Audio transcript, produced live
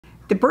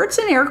The Birds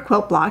in Air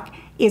quilt block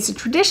is a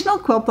traditional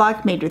quilt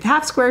block made with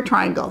half square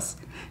triangles.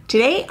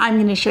 Today I'm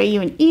going to show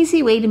you an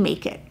easy way to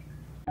make it.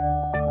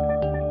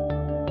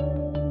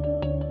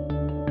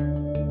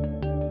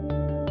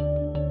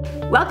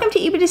 Welcome to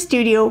Epida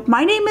Studio.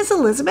 My name is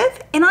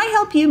Elizabeth and I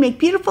help you make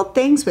beautiful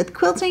things with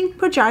quilting,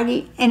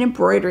 pojagi, and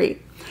embroidery.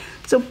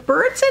 So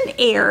Birds in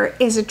Air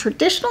is a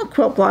traditional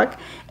quilt block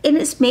and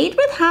it's made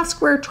with half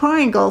square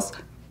triangles,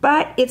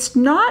 but it's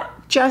not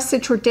just a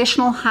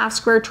traditional half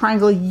square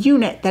triangle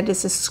unit that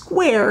is a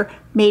square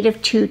made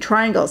of two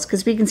triangles,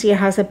 because we can see it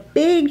has a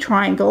big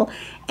triangle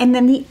and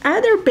then the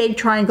other big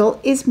triangle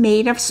is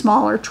made of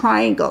smaller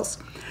triangles.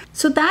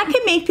 So that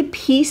can make the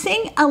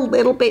piecing a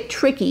little bit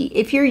tricky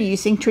if you're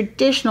using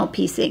traditional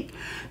piecing.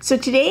 So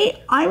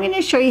today I'm going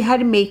to show you how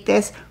to make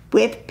this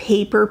with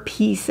paper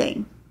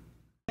piecing.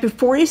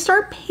 Before you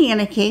start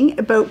panicking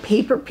about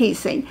paper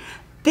piecing,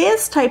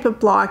 this type of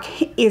block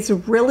is a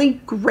really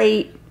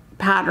great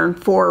pattern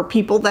for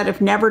people that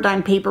have never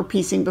done paper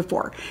piecing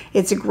before.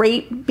 It's a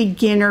great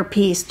beginner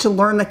piece to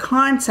learn the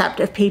concept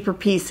of paper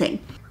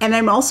piecing. And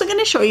I'm also going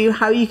to show you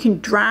how you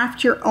can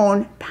draft your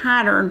own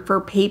pattern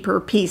for paper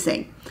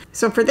piecing.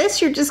 So for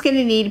this, you're just going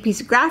to need a piece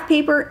of graph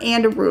paper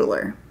and a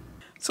ruler.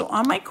 So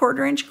on my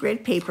 1/4 inch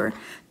grid paper,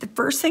 the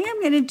first thing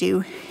I'm going to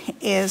do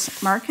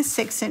is mark a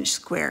 6-inch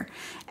square.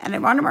 And I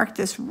want to mark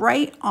this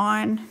right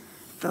on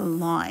the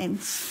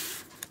lines.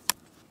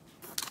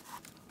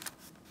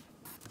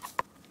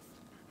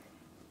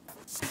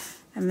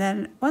 And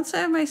then once I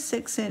have my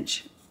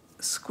 6-inch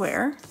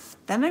square,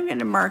 then I'm going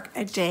to mark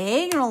a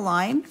diagonal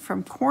line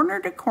from corner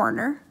to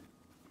corner.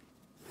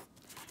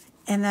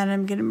 And then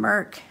I'm going to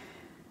mark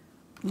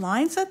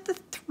lines at the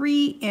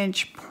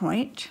 3-inch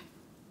point,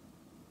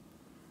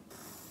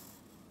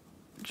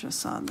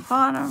 just on the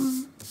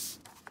bottom.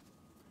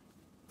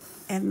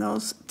 And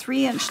those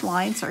 3-inch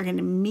lines are going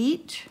to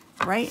meet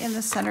right in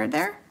the center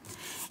there.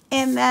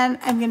 And then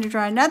I'm going to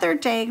draw another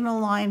diagonal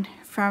line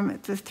from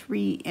the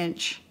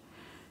 3-inch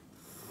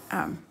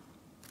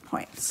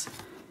points.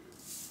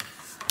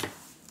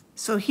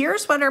 So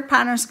here's what our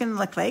pattern is going to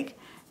look like.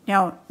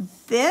 Now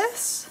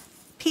this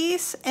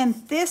piece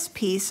and this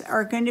piece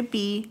are going to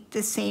be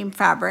the same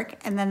fabric,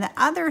 and then the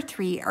other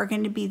 3 are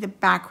going to be the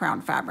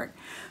background fabric.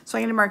 So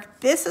I'm going to mark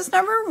this is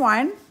number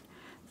 1,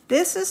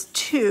 this is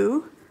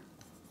 2,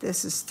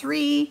 this is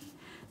 3,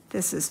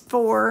 this is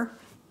 4,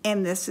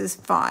 and this is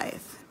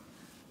 5.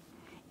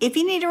 If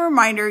you need a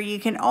reminder, you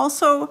can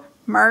also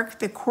mark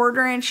the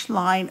 1/4 inch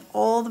line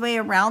all the way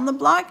around the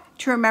block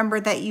to remember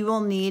that you will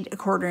need a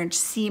 1/4 inch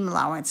seam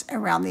allowance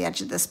around the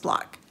edge of this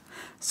block.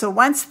 So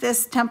once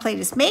this template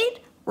is made,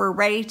 we're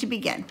ready to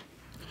begin.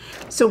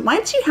 So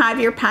once you have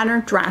your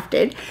pattern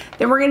drafted,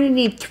 then we're going to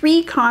need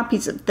 3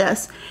 copies of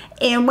this.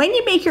 And when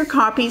you make your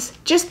copies,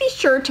 just be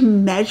sure to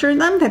measure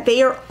them, that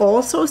they are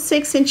also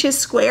 6 inches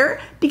square,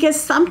 because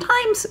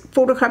sometimes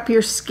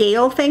photocopiers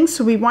scale things.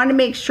 So we want to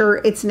make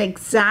sure it's an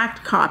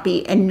exact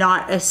copy and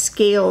not a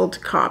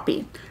scaled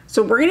copy.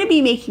 So we're going to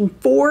be making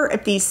 4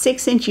 of these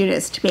 6-inch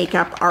units to make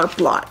up our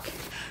block.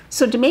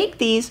 So to make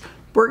these,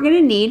 we're going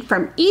to need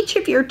from each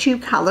of your 2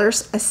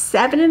 colors a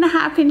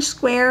 7.5-inch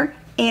square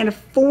and a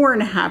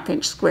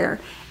 4.5-inch square.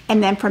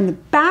 And then from the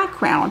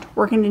background,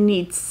 we're going to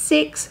need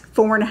 6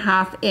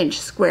 4.5-inch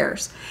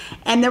squares.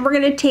 And then we're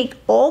going to take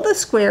all the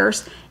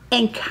squares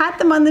and cut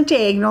them on the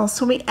diagonal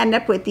so we end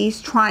up with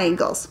these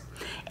triangles.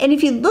 And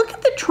if you look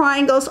at the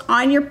triangles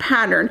on your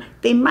pattern,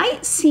 they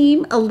might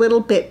seem a little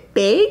bit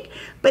big,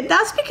 but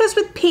that's because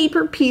with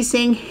paper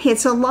piecing,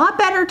 it's a lot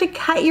better to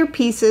cut your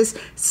pieces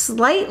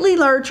slightly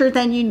larger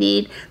than you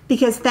need,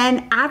 because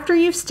then after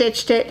you've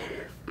stitched it,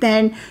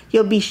 then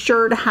you'll be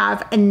sure to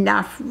have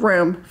enough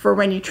room for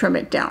when you trim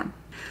it down.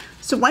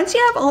 So once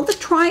you have all the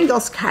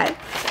triangles cut,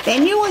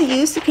 then you will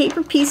use the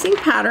paper piecing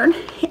pattern,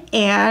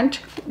 and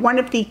one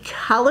of the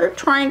colored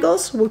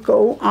triangles will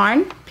go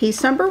on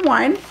piece number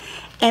 1,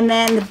 and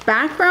then the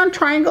background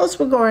triangles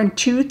will go on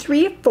 2,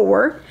 3,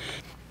 4,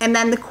 and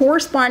then the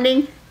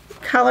corresponding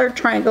colored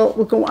triangle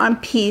will go on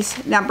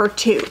piece number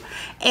 2.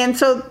 And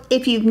so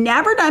if you've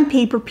never done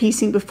paper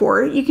piecing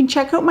before, you can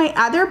check out my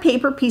other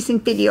paper piecing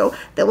video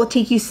that will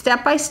take you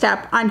step by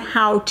step on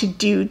how to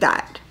do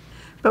that.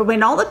 But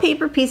when all the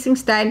paper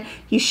piecing's done,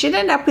 you should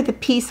end up with a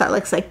piece that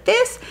looks like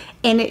this,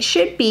 and it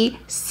should be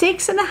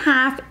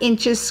 6.5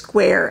 inches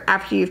square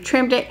after you've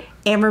trimmed it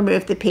and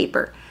removed the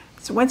paper.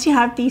 So once you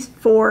have these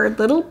 4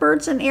 little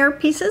Birds in Air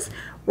pieces,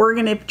 we're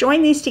going to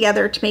join these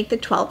together to make the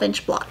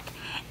 12-inch block.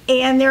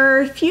 And there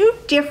are a few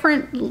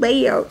different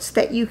layouts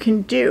that you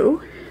can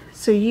do.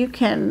 So you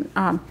can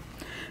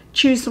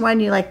choose the one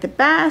you like the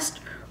best,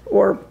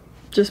 or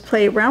just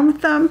play around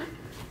with them.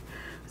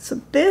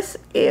 So this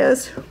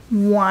is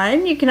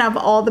one. You can have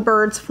all the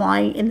birds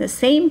flying in the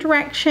same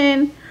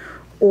direction,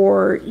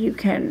 or you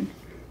can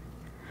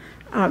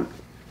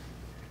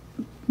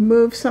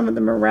move some of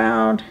them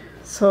around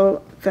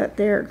so that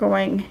they're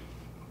going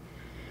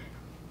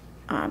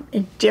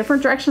in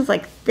different directions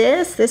like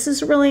this. This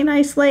is a really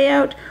nice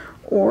layout.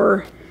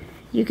 Or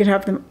you could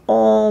have them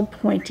all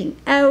pointing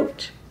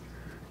out.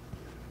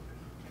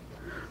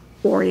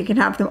 or you can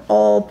have them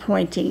all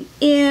pointing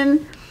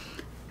in.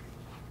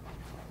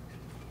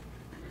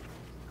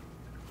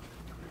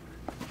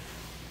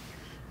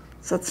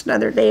 So that's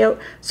another layout.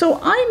 So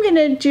I'm going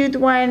to do the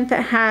one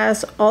that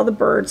has all the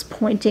birds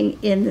pointing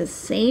in the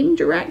same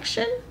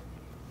direction.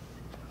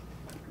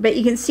 But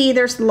you can see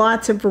there's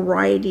lots of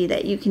variety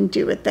that you can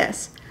do with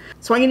this.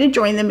 So I'm going to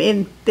join them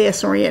in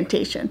this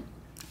orientation.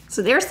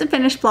 So there's the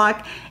finished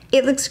block.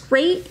 It looks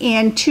great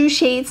in 2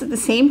 shades of the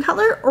same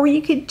color, or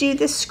you could do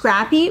this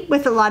scrappy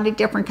with a lot of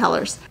different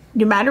colors.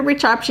 No matter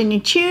which option you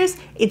choose,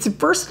 it's a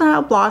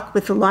versatile block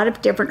with a lot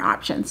of different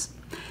options.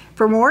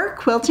 For more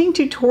quilting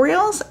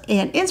tutorials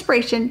and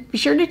inspiration, be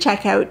sure to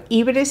check out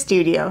Epida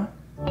Studio.